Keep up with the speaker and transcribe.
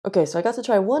Okay, so I got to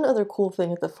try one other cool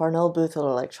thing at the Farnell booth at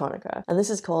Electronica, and this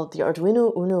is called the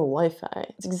Arduino Uno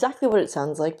WiFi. It's exactly what it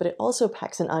sounds like, but it also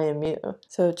packs an IMU.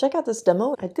 So check out this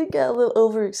demo. I did get a little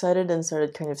overexcited and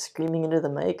started kind of screaming into the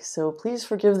mic, so please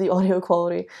forgive the audio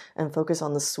quality and focus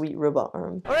on the sweet robot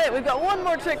arm. Alright, we've got one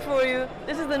more trick for you.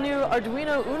 This is the new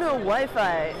Arduino Uno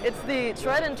WiFi. It's the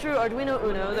tried and true Arduino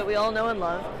Uno that we all know and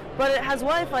love, but it has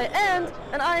Wi-Fi and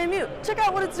an IMU. Check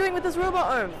out what it's doing with this robot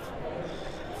arm.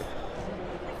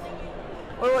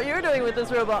 Or what you're doing with this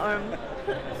robot arm.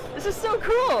 This is so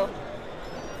cool!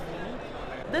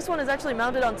 This one is actually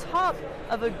mounted on top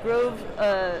of a Grove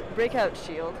breakout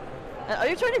shield. Are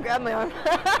you trying to grab my arm?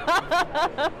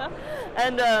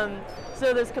 And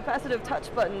so this capacitive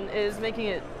touch button is making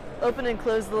it open and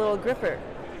close the little gripper.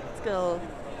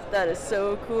 That is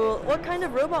so cool. What kind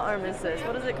of robot arm is this?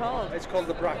 What is it called? It's called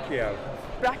the Brachio.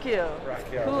 Brachio.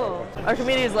 Brachio. Cool.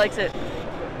 Archimedes likes it.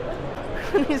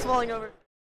 He's falling over.